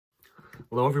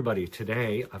Hello everybody,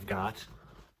 today I've got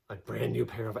a brand new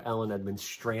pair of Allen Edmonds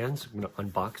Strands. I'm going to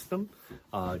unbox them,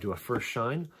 do a first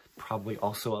shine, probably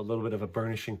also a little bit of a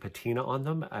burnishing patina on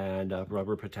them, and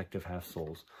rubber protective half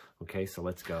soles. Okay, so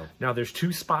let's go. Now there's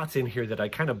two spots in here that I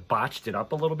kind of botched it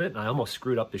up a little bit and I almost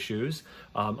screwed up the shoes.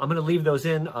 I'm going to leave those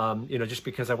in, just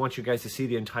because I want you guys to see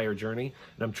the entire journey,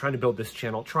 and I'm trying to build this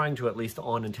channel, trying to at least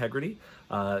on integrity.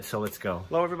 So let's go.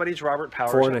 Hello everybody, it's Robert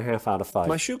Powers. 4.5 out of 5.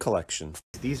 My shoe collection.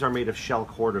 These are made of shell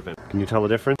cordovan. Can you tell the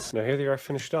difference? Now here they are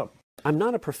finished up. I'm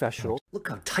not a professional. Look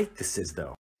how tight this is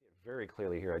though. Very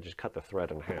clearly here, I just cut the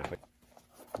thread in half.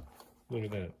 Look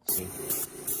at that. See?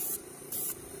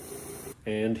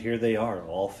 And here they are,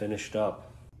 all finished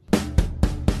up.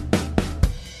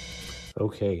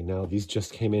 Okay, now these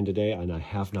just came in today and I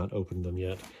have not opened them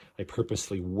yet. I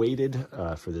purposely waited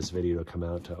for this video to come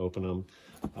out to open them.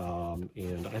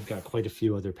 And I've got quite a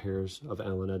few other pairs of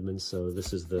Allen Edmonds. So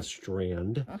this is the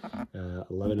Strand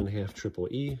 11.5 Triple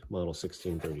E, model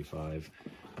 1635.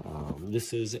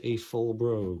 This is a full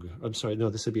brogue. I'm sorry, no,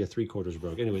 this would be a 3/4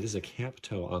 brogue. Anyway, this is a cap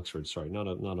toe Oxford, sorry, not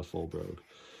a full brogue.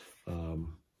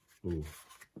 Ooh,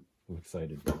 I'm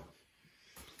excited. And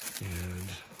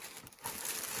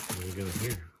what do we got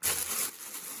here?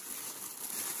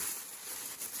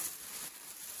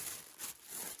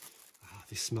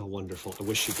 They smell wonderful. I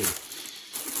wish you could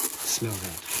smell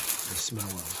that. The smell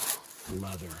of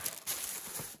leather.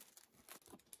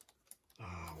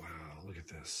 Oh, wow. Look at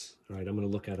this. All right, I'm going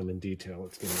to look at them in detail.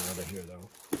 Let's get them out of here, though.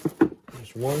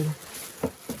 There's one.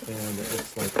 And it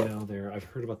looks like now they're... I've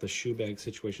heard about the shoe bag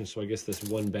situation, so I guess this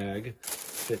one bag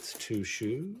fits 2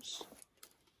 shoes.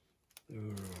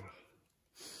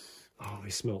 Oh, they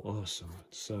smell awesome.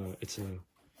 It's a...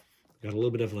 Got a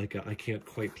little bit of like a, I can't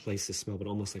quite place the smell, but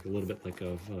almost like a little bit like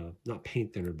of, not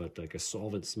paint thinner, but like a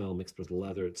solvent smell mixed with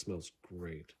leather. It smells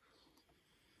great.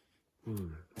 Let me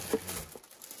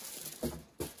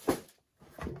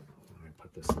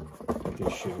put this in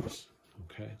these shoes.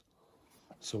 Okay.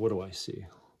 So what do I see?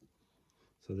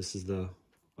 So this is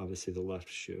obviously the left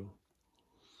shoe.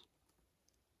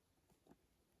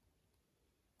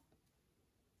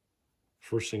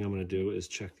 First thing I'm going to do is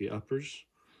check the uppers.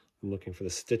 I'm looking for the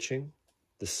stitching.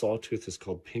 The sawtooth is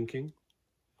called pinking.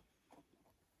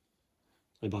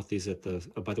 I bought these at the,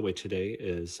 by the way, today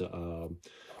is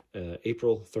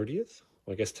April 30th.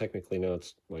 Well, I guess technically now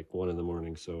it's like 1 in the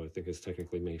morning, so I think it's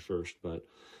technically May 1st. But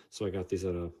so I got these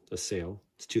at a sale.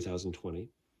 It's 2020.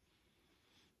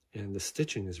 And the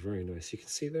stitching is very nice. You can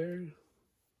see there.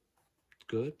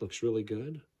 Good, looks really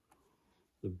good.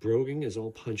 The broguing is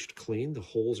all punched clean. The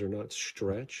holes are not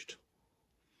stretched.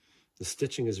 The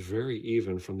stitching is very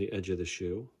even from the edge of the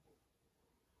shoe.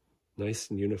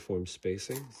 Nice and uniform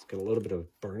spacing. It's got a little bit of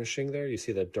burnishing there. You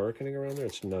see that darkening around there?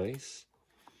 It's nice.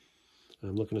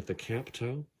 I'm looking at the cap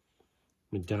toe.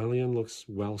 Medallion looks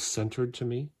well centered to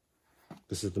me.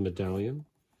 This is the medallion.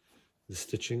 The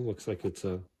stitching looks like it's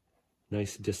a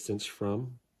nice distance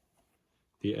from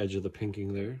the edge of the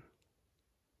pinking there.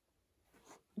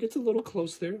 It gets a little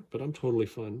close there, but I'm totally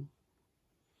fine.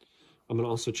 I'm going to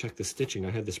also check the stitching.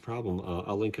 I had this problem.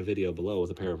 I'll link a video below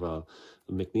with a pair of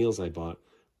McNeil's I bought.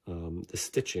 The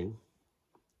stitching,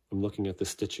 I'm looking at the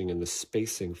stitching and the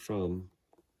spacing from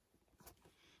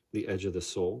the edge of the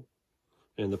sole.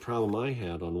 And the problem I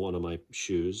had on one of my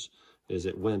shoes is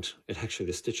actually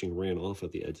the stitching ran off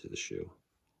at the edge of the shoe.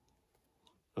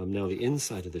 Now the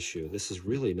inside of the shoe, this is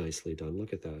really nicely done.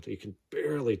 Look at that. You can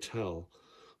barely tell.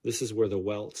 This is where the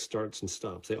welt starts and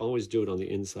stops. They always do it on the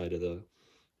inside of the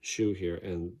shoe here,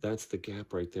 and that's the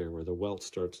gap right there where the welt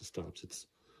starts and stops. It's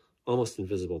almost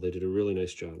invisible. They did a really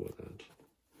nice job with that.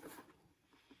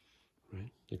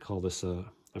 Right? They call this,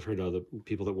 I've heard other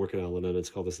people that work at Allen Edmonds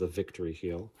call this the victory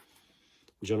heel.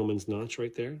 Gentleman's notch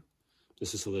right there.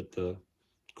 This is so that the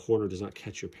corner does not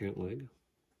catch your pant leg.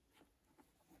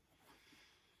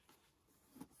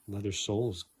 Leather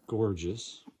sole is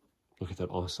gorgeous. Look at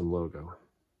that awesome logo.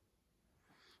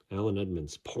 Allen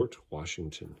Edmonds, Port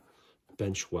Washington.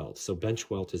 Bench welt. So bench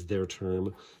welt is their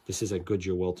term. This is a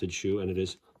Goodyear welted shoe, and it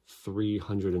is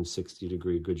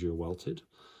 360-degree Goodyear welted.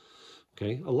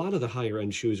 Okay, a lot of the higher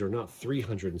end shoes are not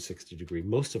 360-degree.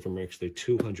 Most of them are actually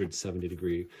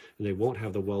 270-degree, and they won't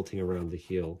have the welting around the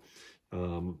heel.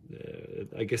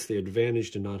 I guess the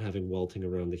advantage to not having welting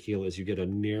around the heel is you get a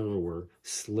narrower,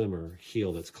 slimmer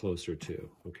heel that's closer to.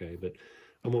 Okay, but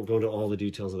I won't go into all the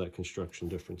details of that construction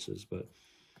differences, but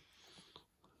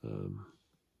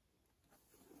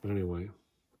anyway,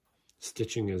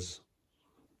 stitching is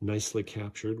nicely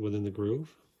captured within the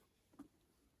groove.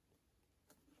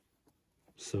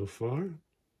 So far,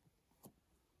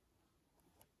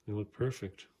 they look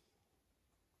perfect.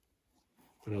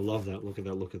 And I love that. Look at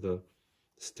that. Look at the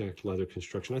stacked leather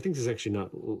construction. I think this is actually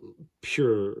not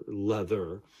pure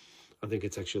leather. I think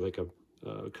it's actually like a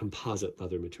composite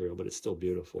leather material, but it's still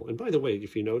beautiful. And by the way,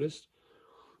 if you noticed,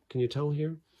 can you tell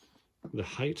here? The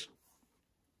height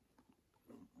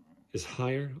is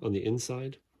higher on the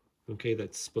inside. Okay,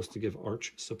 that's supposed to give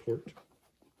arch support.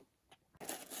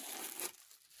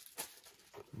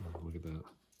 Oh, look at that.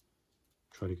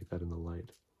 Try to get that in the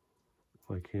light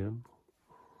if I can.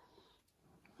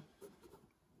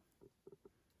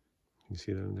 You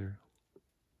see that in there?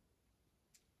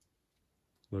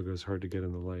 Logo is hard to get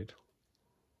in the light.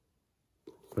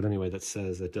 But anyway,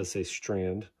 that does say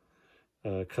Strand.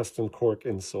 Custom cork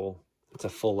insole. It's a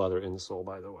full leather insole,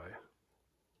 by the way.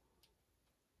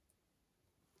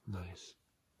 Nice.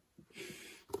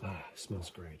 Ah,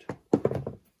 smells great.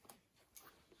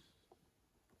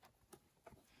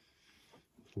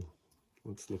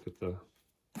 Let's look at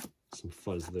some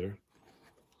fuzz there.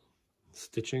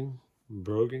 Stitching,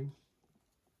 broguing.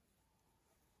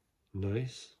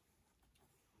 Nice.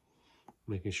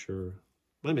 Making sure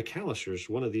my McAllisters,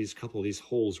 couple of these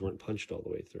holes weren't punched all the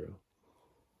way through,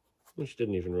 which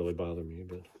didn't even really bother me,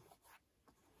 but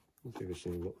I think there's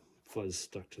some fuzz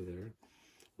stuck to there.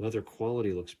 Leather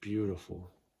quality looks beautiful.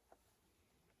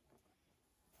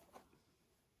 A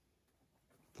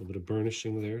little bit of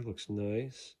burnishing there, looks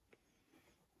nice.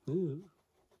 Ooh.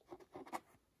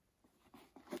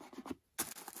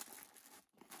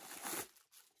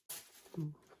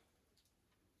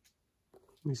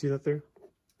 You see that there?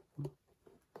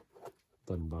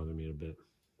 Doesn't bother me a bit.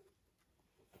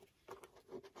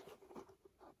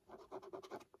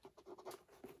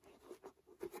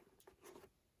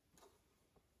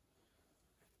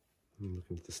 I'm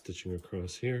looking at the stitching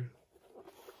across here.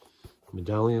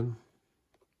 Medallion,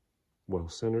 well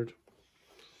centered.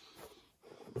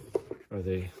 Are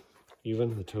they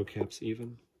even? The toe caps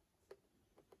even?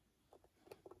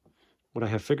 What I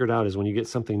have figured out is when you get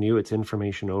something new, it's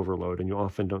information overload, and you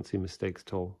often don't see mistakes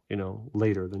till,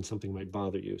 later, then something might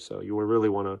bother you. So you really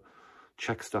want to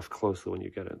check stuff closely when you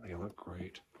get it. They look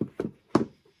great.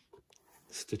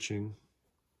 Stitching.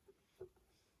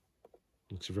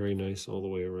 Looks very nice all the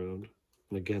way around.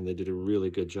 And again, they did a really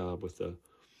good job with the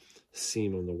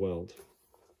seam on the weld.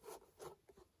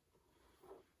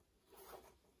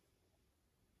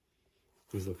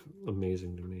 These look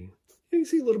amazing to me. You can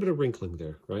see a little bit of wrinkling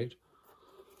there, right?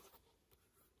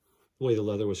 The way the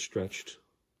leather was stretched.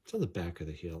 It's on the back of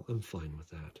the heel. I'm fine with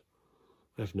that.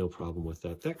 I have no problem with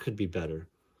that. That could be better.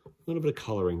 A little bit of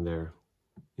coloring there.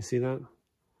 You see that?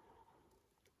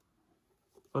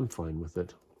 I'm fine with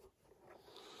it.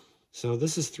 So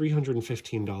this is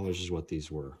 $315 is what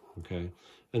these were, okay?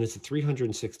 And it's a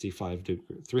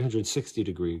 360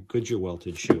 degree Goodyear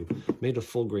welted shoe made of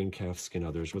full grain calfskin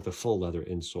others with a full leather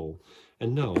insole.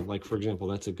 And no, like for example,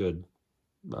 that's a good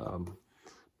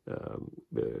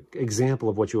example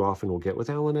of what you often will get with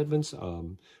Alan Edmonds.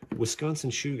 Wisconsin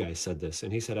shoe guy said this,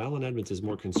 and he said Alan Edmonds is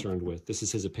more concerned with, this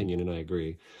is his opinion and I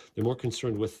agree, they're more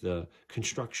concerned with the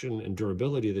construction and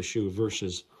durability of the shoe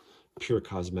versus pure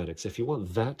cosmetics. If you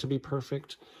want that to be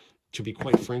perfect, to be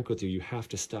quite frank with you, you have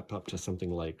to step up to something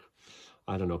like,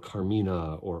 I don't know,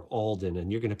 Carmina or Alden,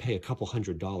 and you're going to pay a couple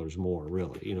 $100 more,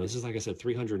 really. This is, like I said,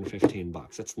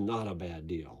 $315. That's not a bad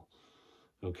deal,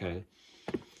 okay?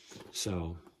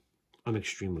 So I'm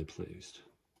extremely pleased.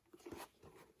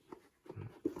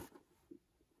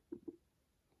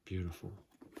 Beautiful.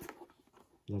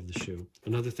 Love the shoe.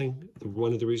 Another thing,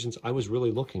 one of the reasons I was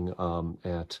really looking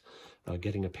at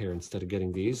getting a pair, instead of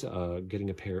getting these, getting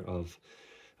a pair of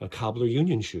Cobbler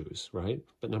Union shoes, right?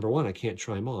 But number one, I can't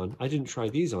try them on. I didn't try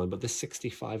these on, but this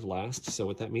 65 last. So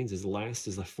what that means is last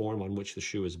is the form on which the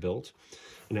shoe is built.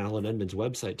 And Alan Edmonds'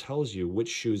 website tells you which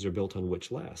shoes are built on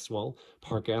which last. Well,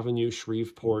 Park Avenue,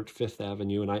 Shreveport, Fifth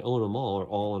Avenue, and I own them all, are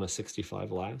all on a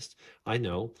 65 last. I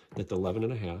know that the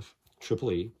 11.5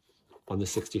 Triple E on the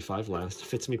 65 last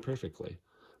fits me perfectly.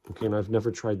 Okay, and I've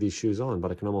never tried these shoes on, but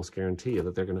I can almost guarantee you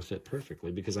that they're going to fit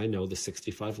perfectly because I know the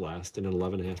 65 last and an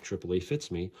 11.5 Triple E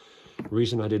fits me. The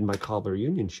reason I didn't buy Cobbler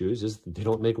Union shoes is they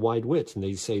don't make wide widths, and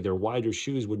they say their wider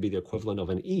shoes would be the equivalent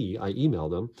of an E. I emailed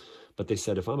them, but they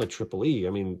said if I'm a Triple E, I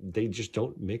mean, they just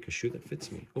don't make a shoe that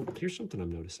fits me. Oh, here's something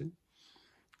I'm noticing.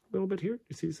 A little bit here.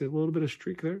 You see a little bit of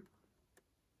streak there?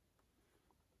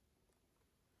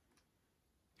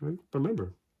 All right, but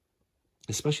remember,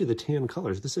 especially the tan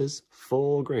colors, this is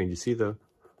full grain. You see the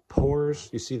pores?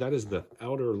 You see that is the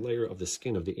outer layer of the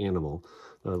skin of the animal.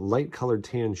 Light colored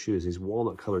tan shoes, these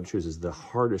walnut colored shoes, is the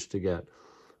hardest to get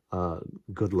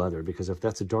good leather, because if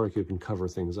that's a dark, you can cover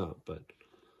things up. But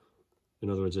in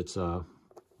other words, it's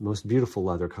most beautiful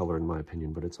leather color in my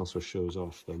opinion, but it also shows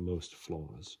off the most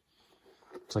flaws.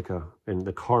 It's like and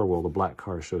the car wool, the black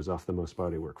car, shows off the most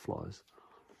bodywork flaws.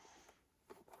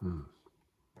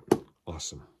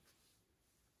 Awesome.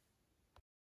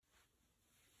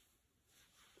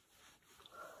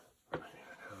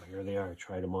 Here they are. I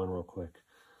tried them on real quick.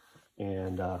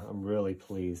 And I'm really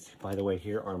pleased. By the way,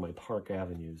 here are my Park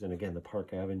Avenues. And again, the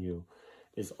Park Avenue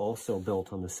is also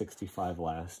built on the 65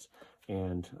 last.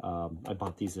 And I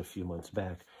bought these a few months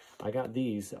back. I got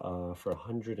these for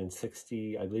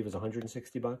 160, I believe it was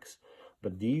 160 bucks.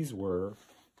 But these were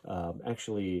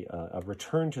actually a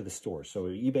return to the store. So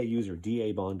eBay user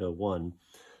DA Bondo 1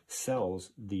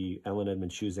 sells the Ellen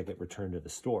Edmonds shoes that get returned to the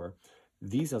store.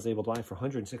 These I was able to buy for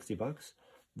 160 bucks.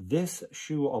 This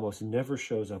shoe almost never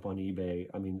shows up on eBay.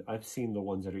 I mean, I've seen the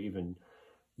ones that are even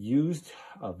used,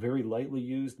 very lightly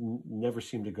used, never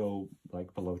seem to go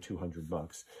like below 200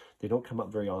 bucks. They don't come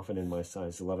up very often in my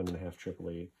size, 11.5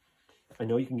 AAA. I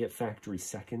know you can get factory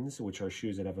seconds, which are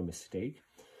shoes that have a mistake,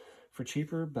 for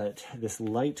cheaper, but this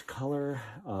light color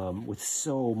with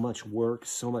so much work,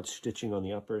 so much stitching on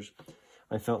the uppers,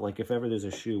 I felt like if ever there's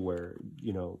a shoe where,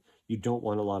 you know, you don't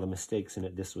want a lot of mistakes in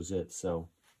it, this was it. So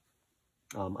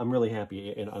I'm really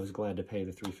happy, and I was glad to pay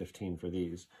the $315 for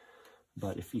these.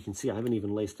 But if you can see, I haven't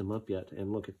even laced them up yet.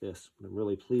 And look at this. What I'm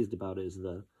really pleased about is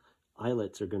the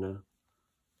eyelets are gonna.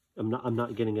 I'm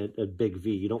not getting a big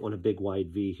V. You don't want a big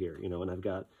wide V here, you know. And I've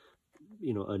got,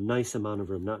 you know, a nice amount of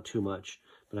room, not too much,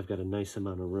 but I've got a nice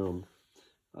amount of room.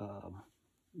 The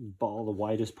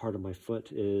widest part of my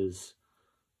foot is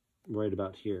right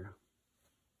about here,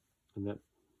 and that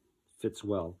fits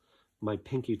well. My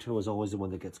pinky toe is always the one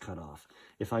that gets cut off.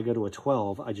 If I go to a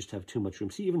 12, I just have too much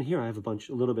room. See, even here I have a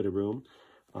little bit of room,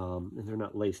 and they're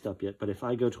not laced up yet. But if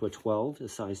I go to a 12, a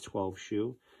size 12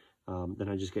 shoe, then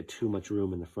I just get too much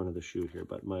room in the front of the shoe here.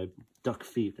 But my duck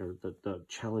feet are the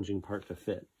challenging part to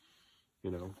fit, you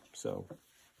know. So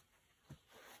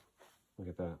look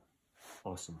at that.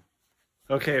 Awesome.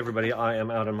 Okay, everybody, I am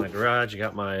out in my garage. I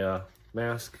got my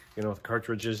mask, you know, with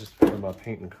cartridges for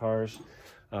painting cars.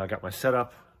 I got my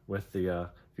setup with the,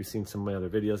 if you've seen some of my other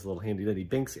videos, a little handy dandy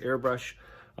Binks airbrush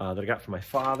that I got from my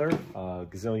father a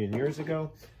gazillion years ago.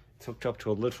 It's hooked up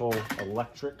to a little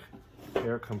electric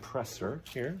air compressor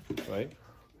here, right?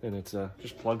 And it's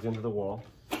just plugged into the wall.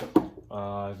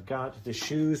 I've got the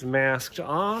shoes masked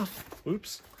off.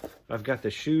 Oops. I've got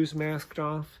the shoes masked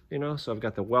off, you know, so I've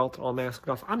got the welt all masked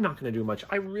off. I'm not going to do much.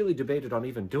 I really debated on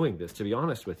even doing this, to be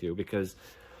honest with you, because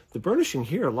the burnishing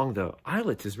here along the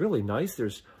eyelets is really nice.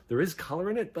 There is color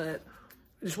in it, but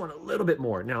I just want a little bit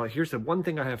more. Now, here's the one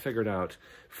thing I have figured out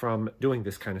from doing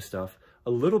this kind of stuff.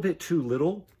 A little bit too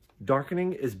little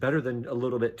darkening is better than a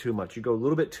little bit too much. You go a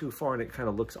little bit too far and it kind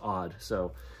of looks odd.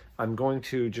 So I'm going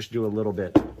to just do a little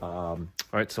bit. All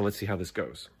right, so let's see how this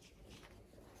goes.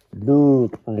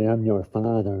 Luke, I am your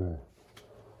father.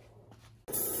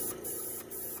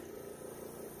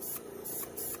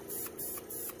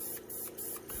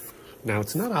 Now,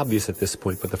 it's not obvious at this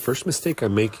point, but the first mistake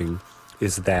I'm making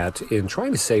is that in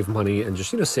trying to save money and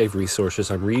just, you know, save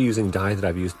resources, I'm reusing dye that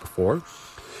I've used before.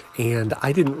 And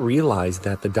I didn't realize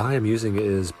that the dye I'm using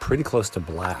is pretty close to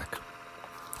black.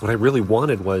 What I really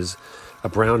wanted was a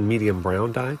brown, medium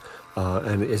brown dye.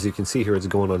 And as you can see here, it's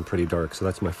going on pretty dark. So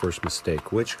that's my first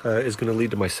mistake, which is going to lead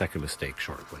to my second mistake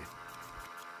shortly.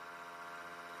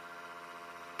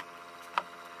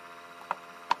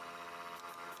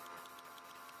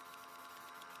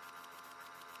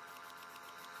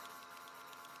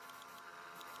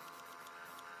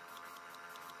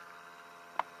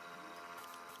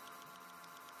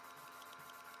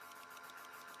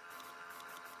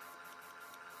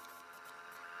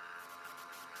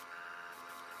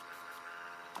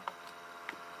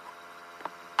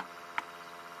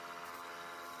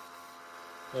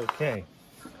 Okay,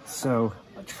 so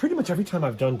pretty much every time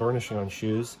I've done burnishing on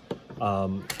shoes,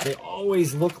 they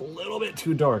always look a little bit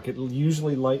too dark. It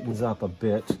usually lightens up a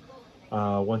bit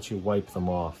once you wipe them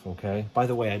off, okay? By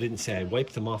the way, I didn't say I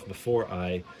wiped them off before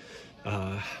I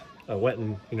went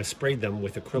and, you know, sprayed them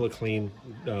with acrylic clean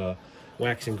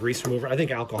wax and grease remover. I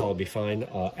think alcohol will be fine.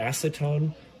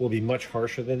 Acetone will be much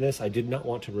harsher than this. I did not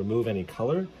want to remove any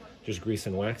color, just grease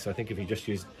and wax. So I think if you just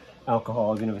use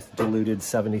alcohol, even if it's diluted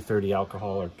 70-30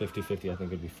 alcohol or 50-50, I think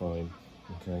it'd be fine.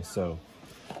 Okay, so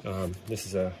this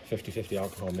is a 50-50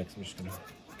 alcohol mix. I'm just gonna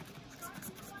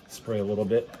spray a little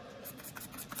bit.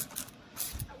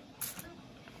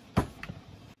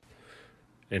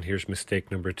 And here's mistake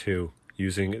number 2.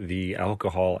 Using the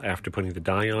alcohol after putting the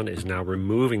dye on is now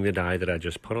removing the dye that I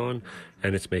just put on,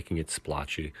 and it's making it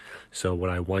splotchy. So what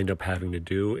I wind up having to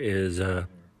do is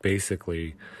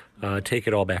basically take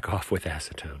it all back off with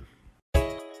acetone.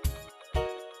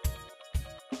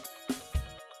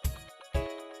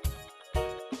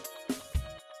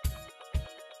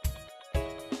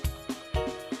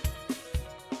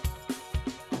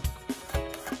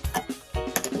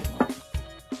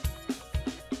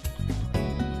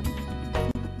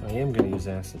 I am going to use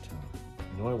acetone.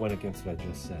 I know I went against what I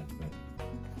just said, but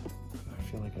I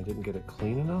feel like I didn't get it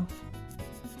clean enough,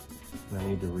 and I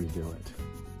need to redo it.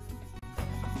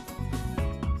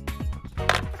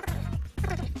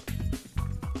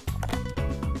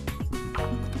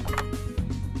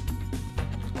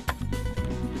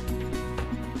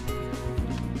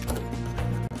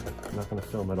 I'm not going to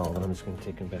film it all, but I'm just going to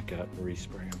take them back out and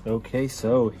respray them. Okay,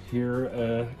 so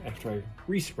here, after I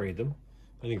resprayed them,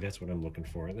 I think that's what I'm looking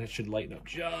for, and that should lighten up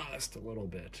just a little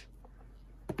bit.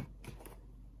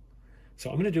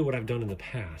 So I'm going to do what I've done in the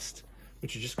past,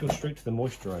 which is just go straight to the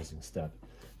moisturizing step,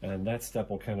 and that step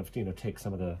will kind of, you know, take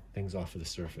some of the things off of the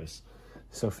surface.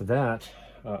 So for that,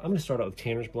 I'm going to start out with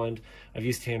Tanner's Blend. I've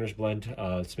used Tanner's Blend.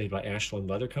 It's made by Ashland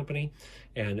Leather Company,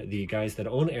 and the guys that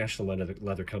own Ashland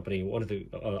Leather Company, one of the,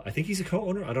 I think he's a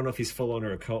co-owner. I don't know if he's full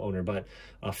owner or co-owner, but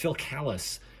Phil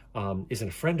Callis is a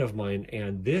friend of mine,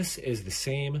 and this is the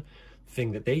same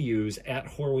thing that they use at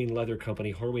Horween Leather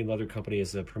Company. Horween Leather Company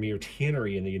is a premier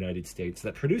tannery in the United States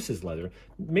that produces leather.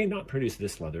 May not produce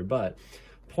this leather, but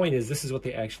point is, this is what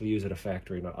they actually use at a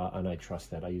factory, and I trust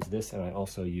that. I use this, and I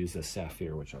also use a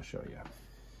Saphir, which I'll show you.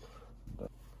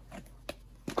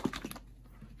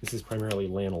 This is primarily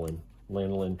lanolin.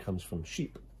 Lanolin comes from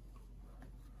sheep.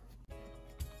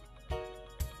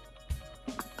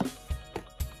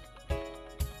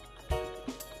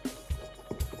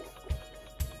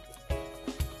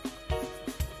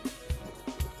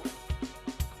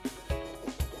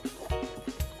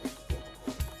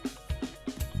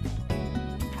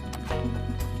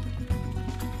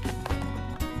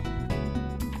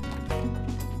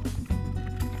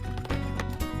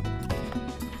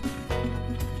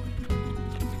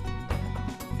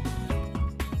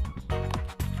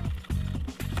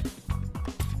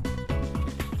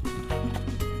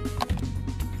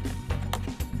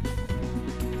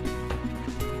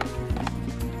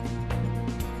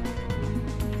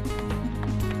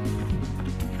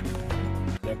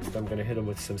 I'm going to hit them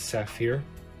with some Saphir.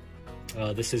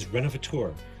 This is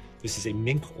Renovateur. This is a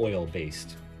mink oil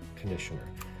based conditioner,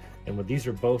 and what these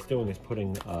are both doing is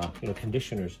putting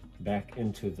conditioners back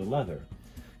into the leather,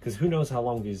 because who knows how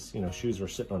long these shoes were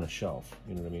sitting on a shelf,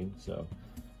 you know what I mean? So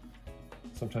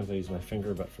sometimes I use my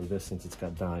finger, but for this, since it's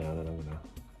got dye on it, I'm going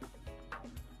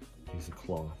to use a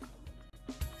cloth.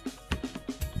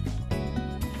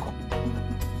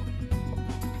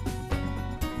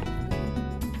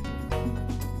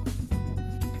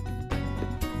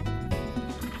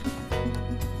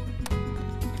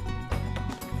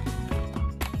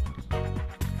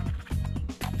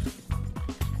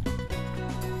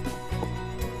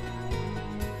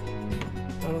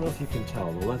 I don't know if you can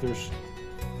tell, the leather's,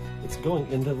 it's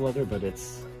going into the leather, but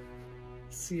it's,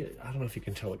 see, I don't know if you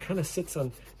can tell, it kind of sits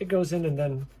on, it goes in, and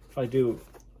then if I do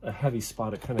a heavy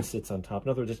spot, it kind of sits on top.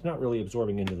 In other words, it's not really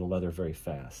absorbing into the leather very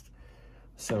fast.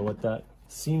 So what that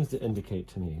seems to indicate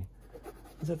to me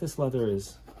is that this leather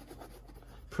is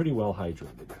pretty well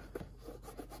hydrated.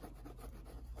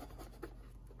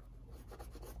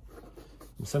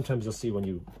 And sometimes you'll see when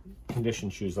you condition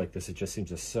shoes like this, it just seems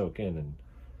to soak in and,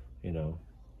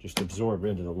 just absorb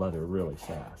into the leather really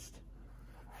fast.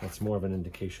 That's more of an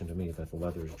indication to me that the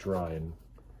leather is dry and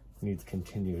needs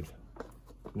continued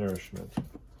nourishment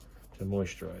to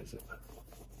moisturize it.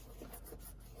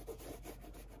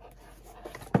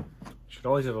 You should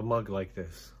always have a mug like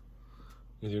this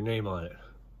with your name on it.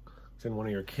 Then one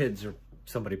of your kids or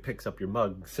somebody picks up your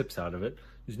mug, sips out of it.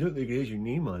 There's no think it has your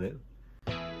name on it.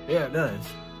 Yeah, it does.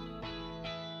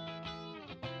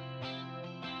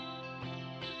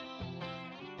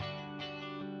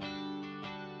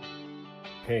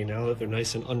 Okay, now that they're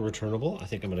nice and unreturnable, I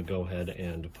think I'm going to go ahead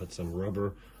and put some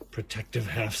rubber protective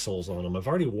half soles on them. I've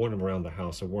already worn them around the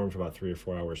house. I've worn them for about 3 or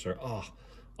 4 hours. They're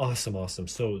awesome.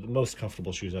 So the most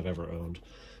comfortable shoes I've ever owned,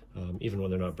 even when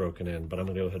they're not broken in. But I'm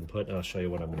going to go ahead and put, and I'll show you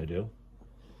what I'm going to do.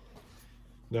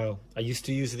 Now, I used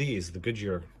to use these, the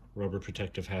Goodyear rubber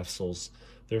protective half soles.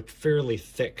 They're fairly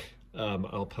thick.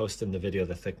 I'll post in the video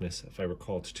the thickness. If I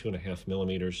recall, it's 2.5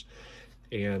 millimeters.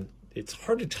 And it's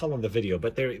hard to tell on the video,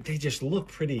 but they just look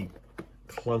pretty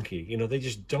clunky. They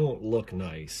just don't look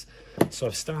nice. So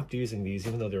I've stopped using these,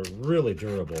 even though they're really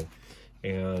durable.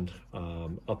 And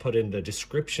I'll put in the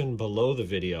description below the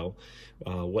video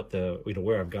what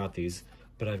where I've got these.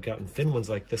 but I've gotten thin ones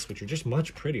like this, which are just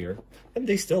much prettier, and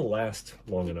they still last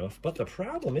long enough. But the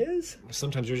problem is,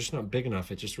 sometimes they're just not big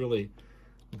enough. It just really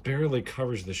barely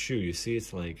covers the shoe. You see,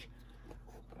 it's like,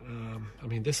 I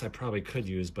mean, this I probably could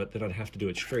use, but then I'd have to do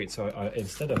it straight. So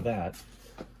instead of that,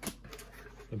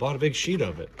 I bought a big sheet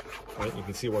of it, right? You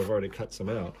can see where I've already cut some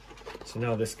out. So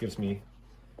now this gives me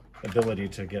ability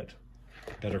to get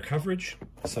better coverage.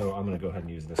 So I'm gonna go ahead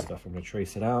and use this stuff. I'm gonna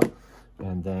trace it out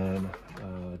and then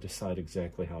decide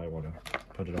exactly how I wanna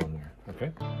put it on there,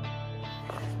 okay?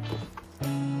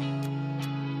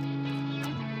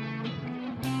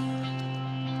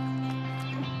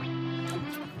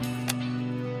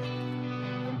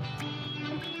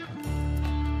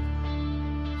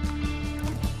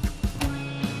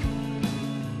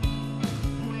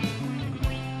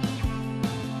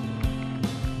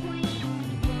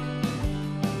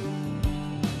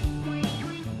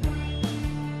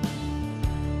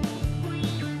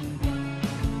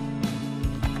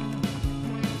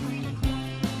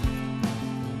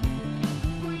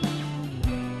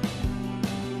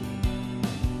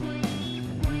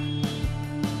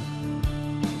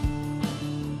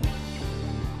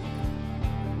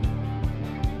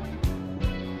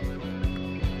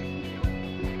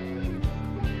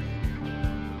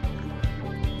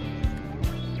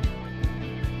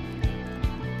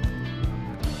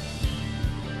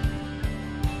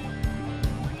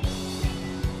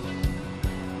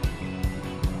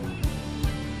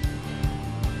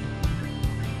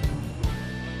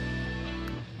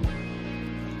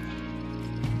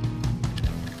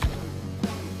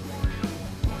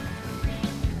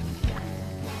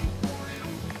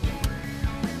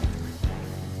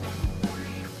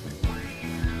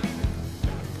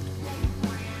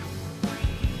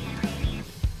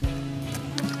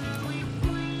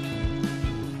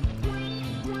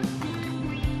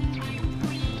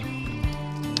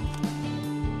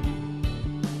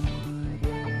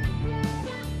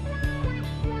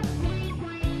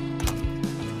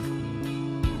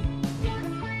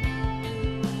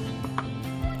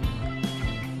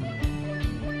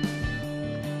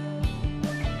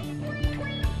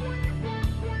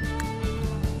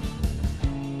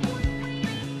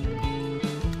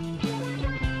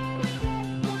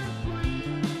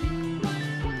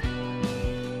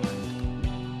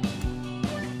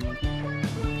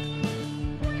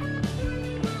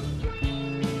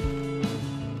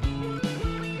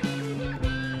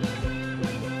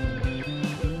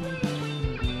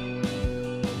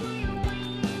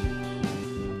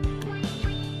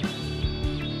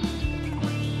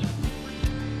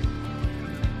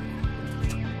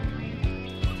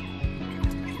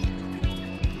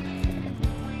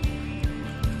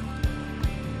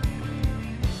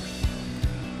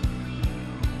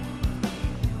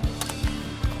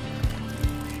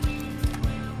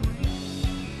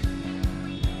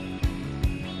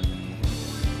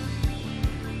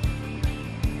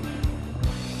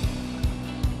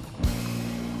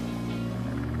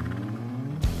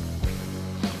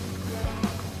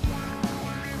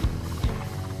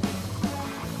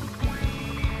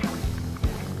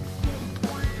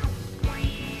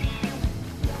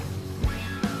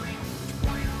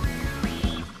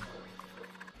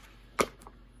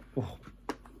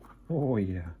 Oh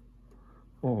yeah.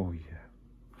 Oh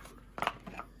yeah.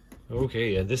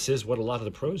 Okay, and this is what a lot of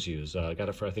the pros use. I got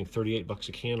it for I think 38 bucks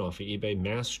a can off of eBay.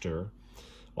 Master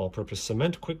all-purpose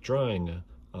cement quick drying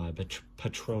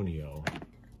Petronio.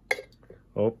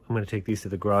 Oh, I'm going to take these to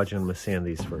the garage and I'm going to sand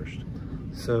these first.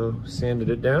 So sanded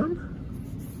it down.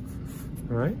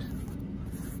 All right.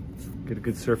 Get a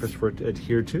good surface for it to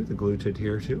adhere to, the glue to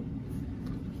adhere to.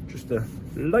 Just a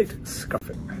light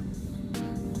scuffing.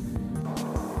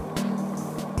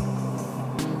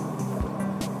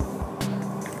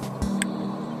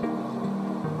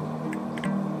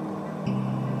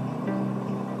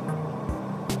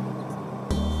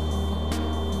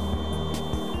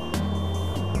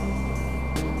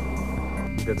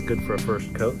 That's good for a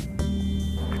first coat.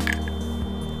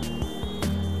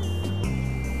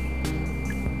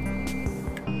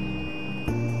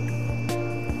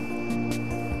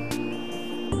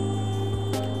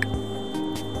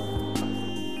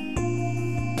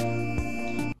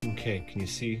 Okay, can you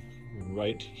see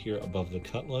right here above the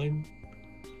cut line?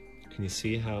 Can you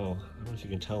see how, I don't know if you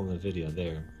can tell in the video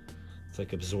there, it's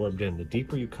like absorbed in. The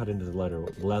deeper you cut into the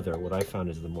leather, what I found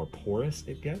is the more porous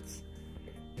it gets.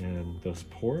 And those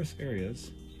porous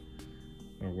areas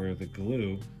are where the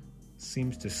glue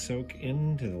seems to soak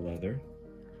into the leather,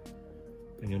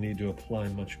 and you'll need to apply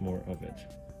much more of it.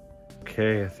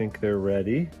 Okay, I think they're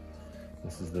ready.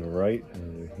 This is the right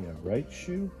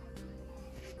shoe.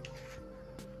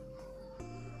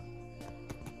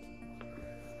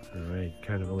 Alright,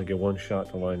 kind of only get one shot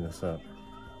to line this up.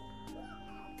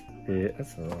 Yeah,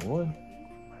 that's the wrong one.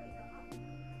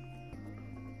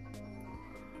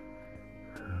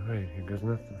 Alright, here goes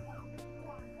nothing.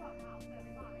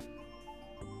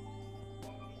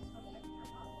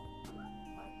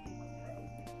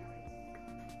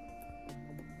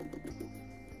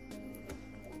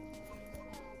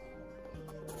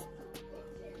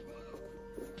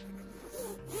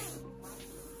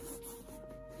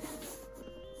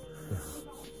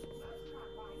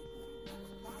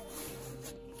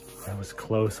 That was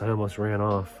close. I almost ran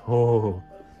off. Oh,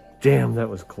 damn, that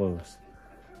was close.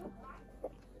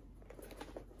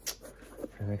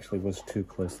 It actually was too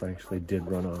close. I actually did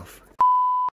run off.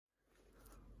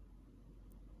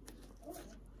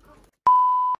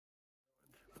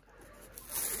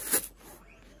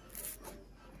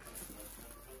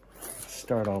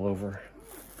 Start all over.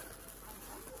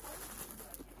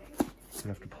 I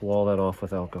have to pull all that off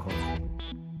with alcohol.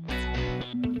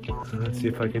 Let's see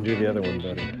if I can do the other one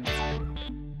better.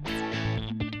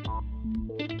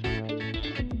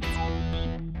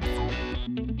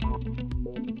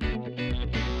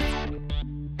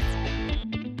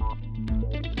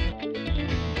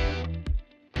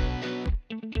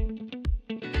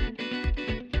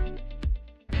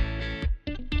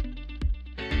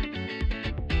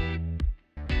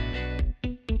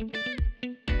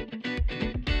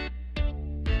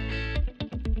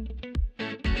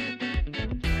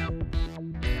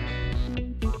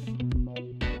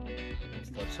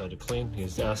 To clean,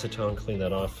 use acetone, clean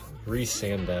that off,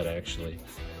 re-sand that actually.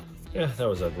 Yeah, that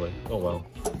was ugly. Oh well.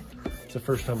 It's the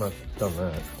first time I've done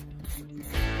that.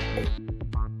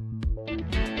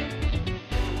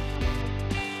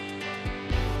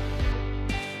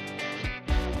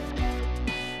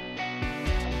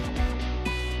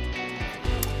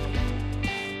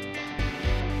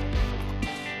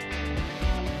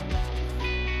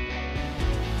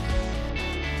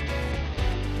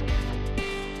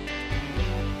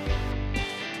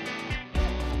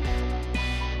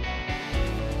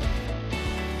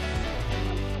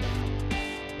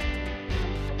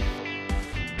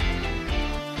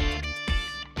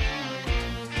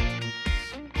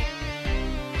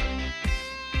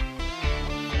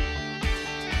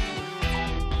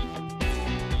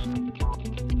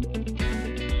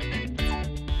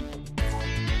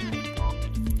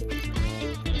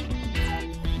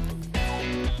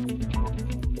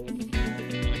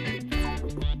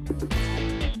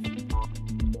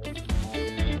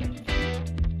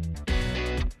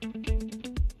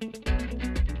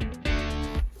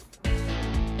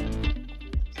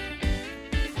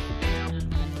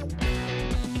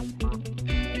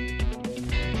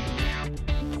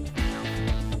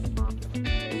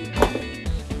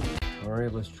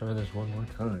 Alright, let's try this one more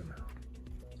time.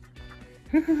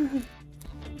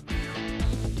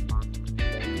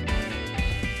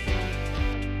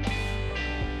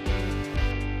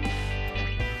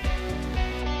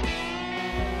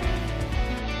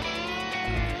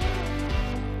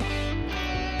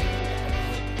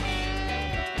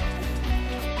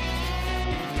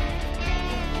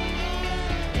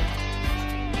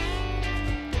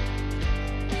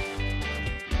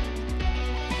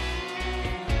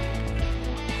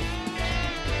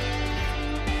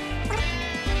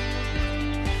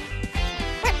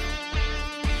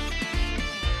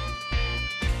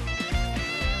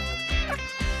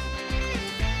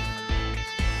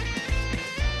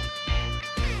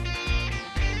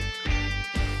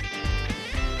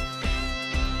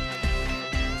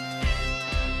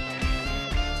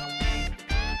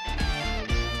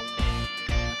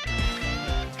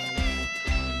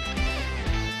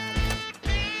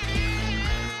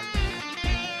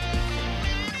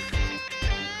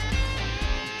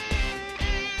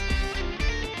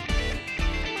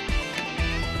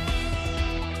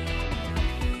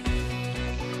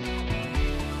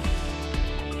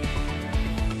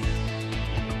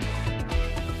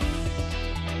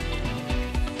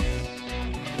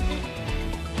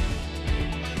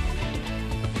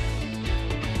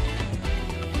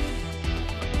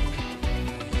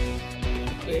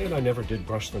 And I never did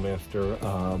brush them after,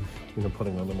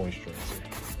 putting on the moisturizer.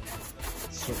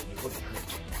 Certainly wouldn't hurt.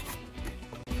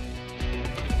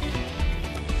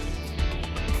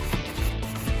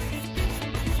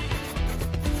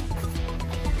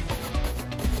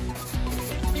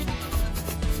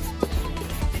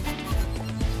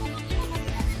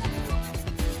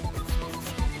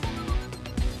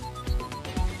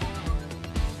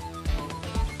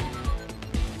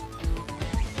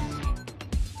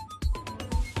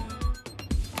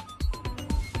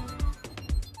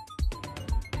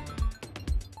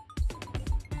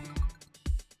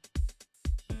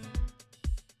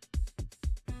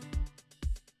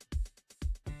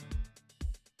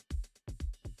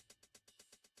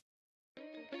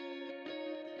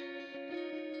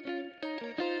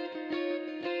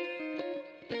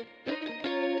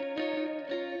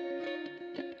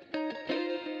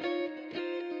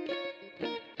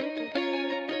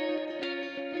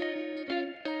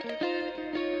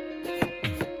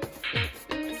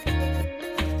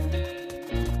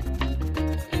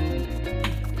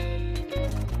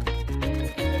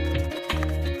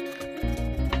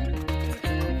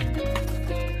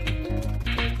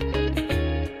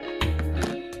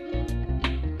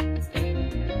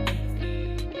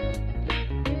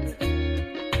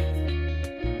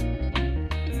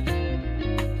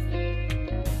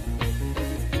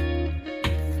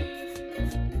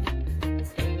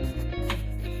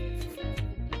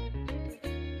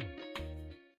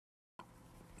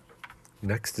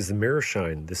 Next is the mirror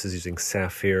shine. This is using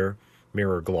Saphir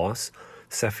Mirror Gloss.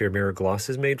 Saphir Mirror Gloss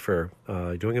is made for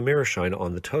doing a mirror shine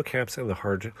on the toe caps and the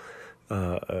hard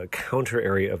counter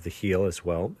area of the heel as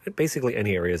well. Basically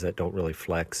any areas that don't really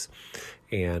flex.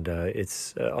 And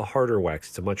it's a harder wax.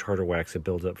 It's a much harder wax. It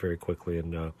builds up very quickly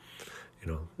and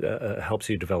helps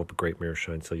you develop a great mirror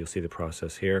shine. So you'll see the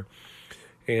process here.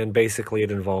 And basically it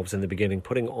involves in the beginning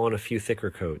putting on a few thicker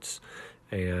coats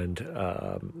and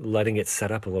letting it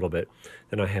set up a little bit.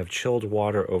 Then I have chilled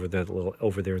water over there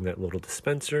in that little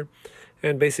dispenser.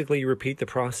 And basically you repeat the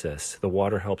process. The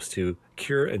water helps to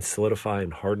cure and solidify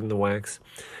and harden the wax.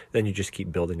 Then you just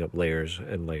keep building up layers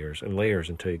and layers and layers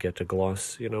until you get to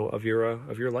gloss, of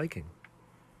your liking.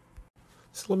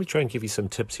 So let me try and give you some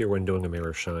tips here when doing a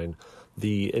mirror shine.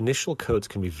 The initial coats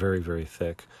can be very, very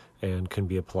thick and can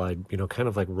be applied, kind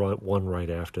of like one right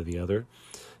after the other.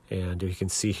 And you can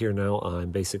see here now,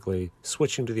 I'm basically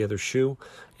switching to the other shoe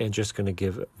and just going to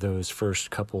give those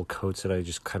first couple coats that I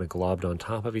just kind of globbed on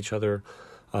top of each other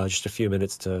just a few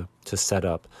minutes to set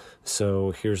up.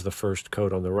 So here's the first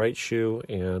coat on the right shoe,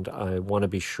 and I want to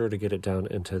be sure to get it down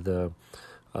into the,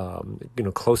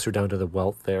 closer down to the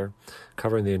welt there,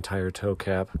 covering the entire toe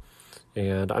cap.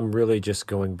 And I'm really just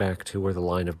going back to where the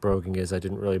line of broguing is. I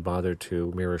didn't really bother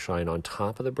to mirror shine on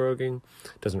top of the broguing.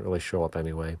 It doesn't really show up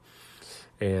anyway.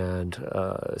 And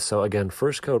so again,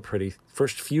 first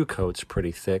few coats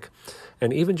pretty thick,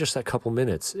 and even just that couple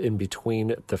minutes in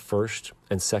between the first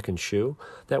and second shoe,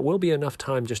 that will be enough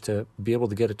time just to be able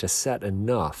to get it to set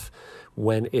enough.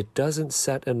 When it doesn't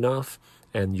set enough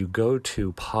and you go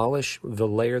to polish the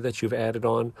layer that you've added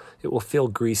on, it will feel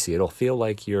greasy. It'll feel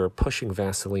like you're pushing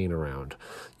Vaseline around,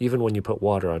 even when you put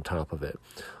water on top of it.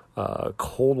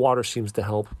 Cold water seems to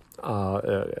help,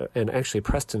 and actually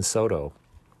Preston Soto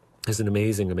is an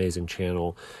amazing, amazing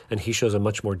channel, and he shows a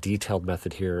much more detailed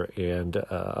method here and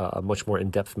a much more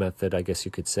in-depth method, I guess you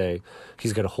could say.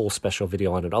 He's got a whole special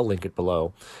video on it. I'll link it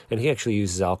below. And he actually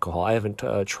uses alcohol. I haven't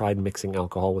tried mixing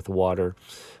alcohol with water,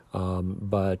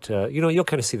 but you'll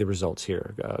kind of see the results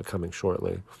here coming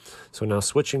shortly. So now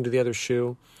switching to the other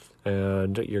shoe,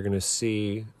 and you're going to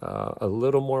see a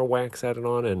little more wax added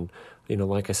on. And,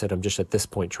 like I said, I'm just at this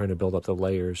point trying to build up the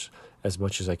layers as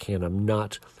much as I can. I'm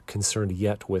not concerned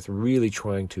yet with really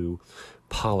trying to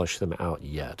polish them out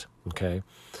yet, okay?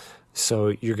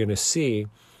 So you're going to see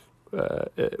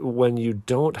when you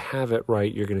don't have it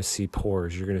right, you're going to see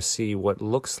pores. You're going to see what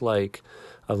looks like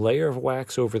a layer of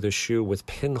wax over the shoe with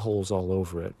pinholes all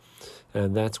over it.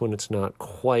 And that's when it's not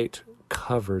quite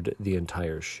covered the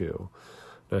entire shoe.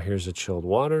 Now here's the chilled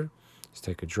water. Let's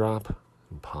take a drop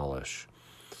and polish.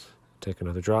 Take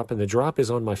another drop, and the drop is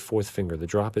on my fourth finger. The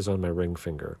drop is on my ring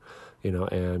finger,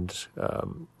 and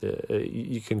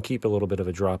you can keep a little bit of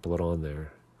a droplet on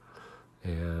there,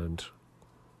 and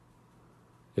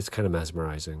it's kind of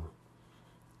mesmerizing.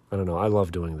 I don't know. I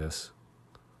love doing this.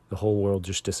 The whole world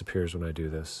just disappears when I do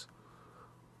this.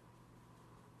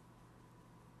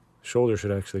 Shoulder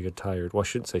should actually get tired. Well, I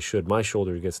shouldn't say should. My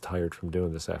shoulder gets tired from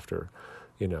doing this after,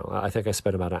 I think I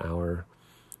spent about an hour.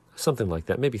 Something like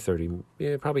that, maybe 30,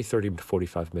 probably 30 to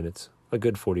 45 minutes. A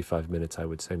good 45 minutes, I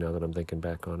would say, now that I'm thinking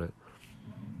back on it.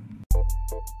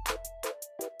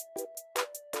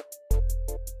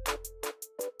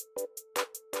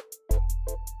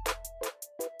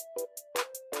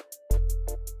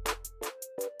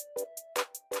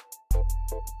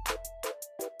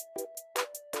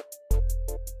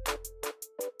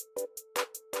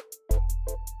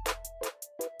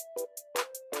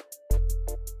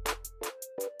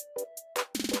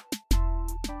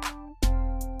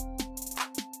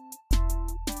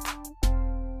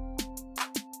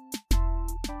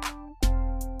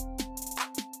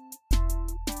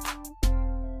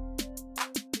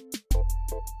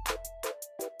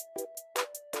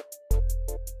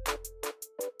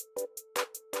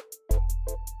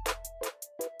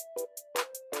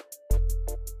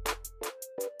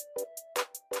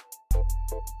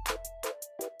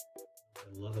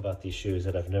 I love about these shoes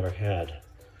that I've never had,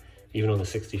 even on the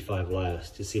 65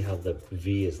 last, to see how the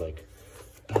V is like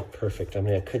about perfect. I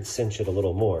mean, I could cinch it a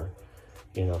little more,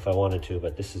 if I wanted to,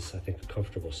 but this is, I think, a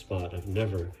comfortable spot.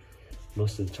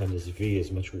 Most of the time this V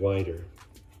is much wider,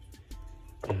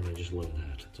 and I just love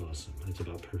that. It's awesome. It's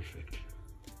about perfect.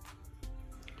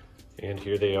 And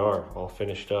here they are, all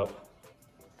finished up.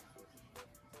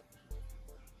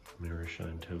 Mirror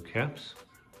shine toe caps.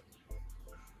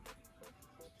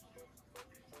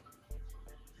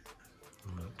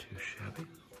 Not too shabby.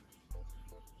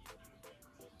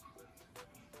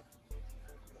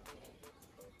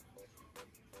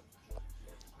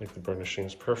 I think the burnishing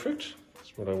is perfect.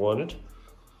 That's what I wanted.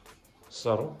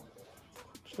 Subtle,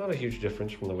 It's not a huge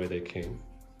difference from the way they came,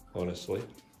 honestly.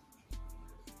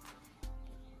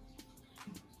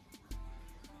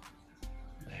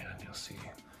 And you'll see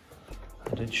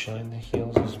I did shine the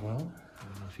heels as well. I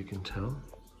don't know if you can tell.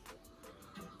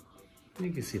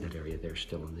 You can see that area there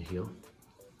still on the heel.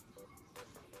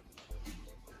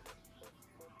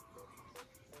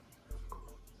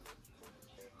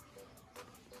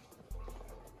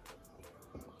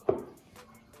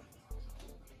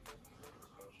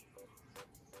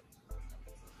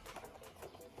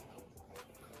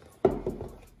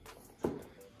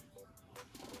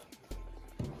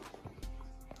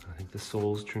 I think the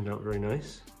soles turned out very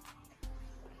nice.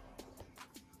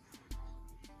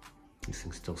 These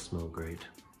things still smell great.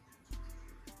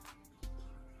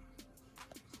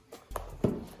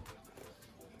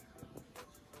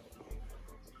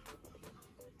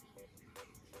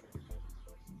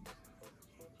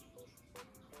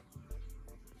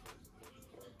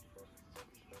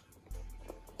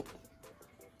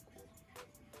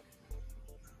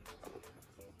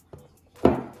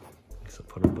 I'll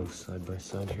put them both side by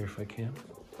side here if I can.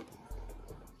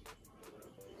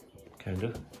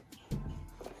 Kinda.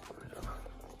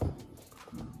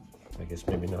 I guess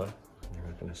maybe not. They're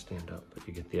not gonna stand up, but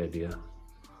you get the idea.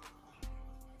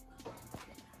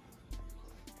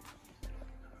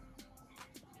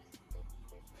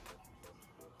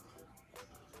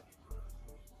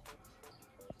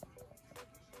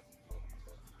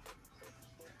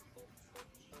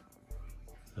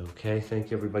 Okay, thank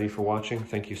you everybody for watching.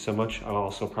 Thank you so much. I'll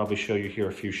also probably show you here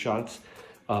a few shots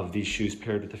of these shoes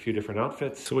paired with a few different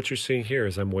outfits. So what you're seeing here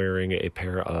is I'm wearing a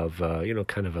pair of,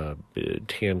 kind of a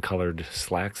tan colored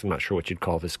slacks. I'm not sure what you'd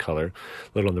call this color. A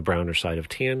little on the browner side of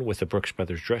tan with a Brooks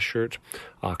Brothers dress shirt,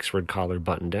 Oxford collar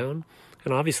button down.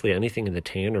 And obviously anything in the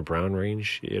tan or brown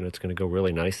range, it's going to go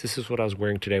really nice. This is what I was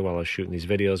wearing today while I was shooting these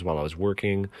videos, while I was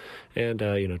working and,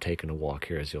 taking a walk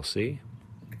here, as you'll see.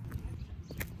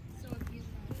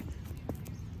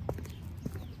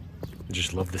 I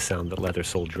just love the sound that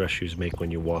leather-soled dress shoes make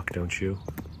when you walk, don't you?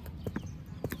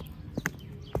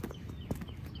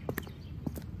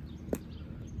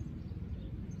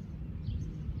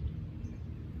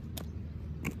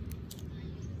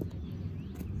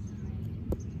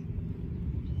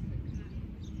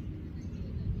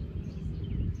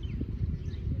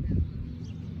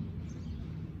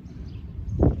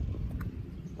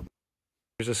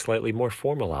 Here's a slightly more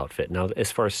formal outfit. Now,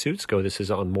 as far as suits go, this is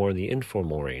on more in the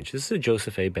informal range. This is a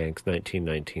Joseph A. Banks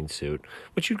 1919 suit,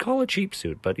 which you'd call a cheap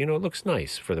suit, but, it looks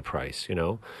nice for the price,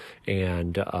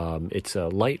 And it's a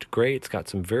light gray. It's got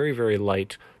some very, very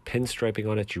light pinstriping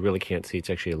on it. You really can't see.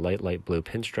 It's actually a light blue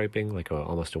pinstriping, like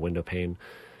almost a window pane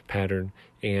pattern,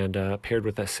 and paired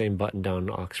with that same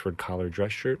button-down Oxford collar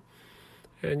dress shirt.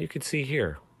 And you can see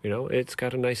here, it's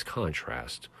got a nice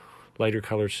contrast. Lighter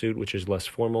color suit, which is less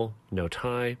formal, no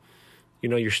tie.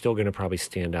 You're still going to probably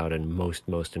stand out in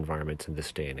most environments in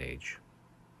this day and age.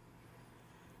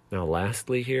 Now,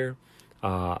 lastly here,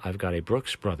 I've got a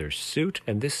Brooks Brothers suit,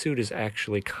 and this suit is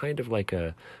actually kind of like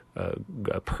a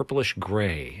purplish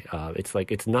gray.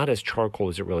 It's not as charcoal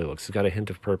as it really looks. It's got a hint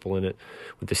of purple in it,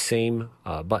 with the same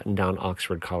button-down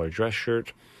Oxford collar dress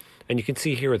shirt. And you can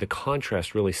see here the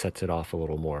contrast really sets it off a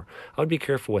little more. I would be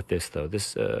careful with this, though.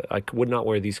 I would not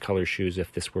wear these color shoes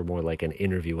if this were more like an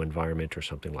interview environment or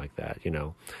something like that,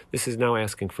 This is now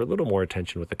asking for a little more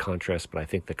attention with the contrast, but I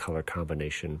think the color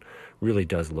combination really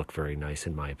does look very nice,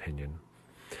 in my opinion.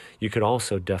 You could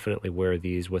also definitely wear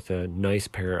these with a nice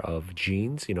pair of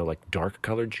jeans, like dark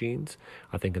colored jeans.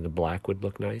 I think in the black would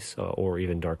look nice, or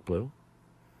even dark blue.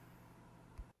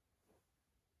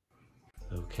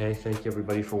 Okay, thank you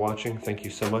everybody for watching. Thank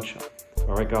you so much.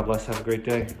 All right, God bless. Have a great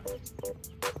day.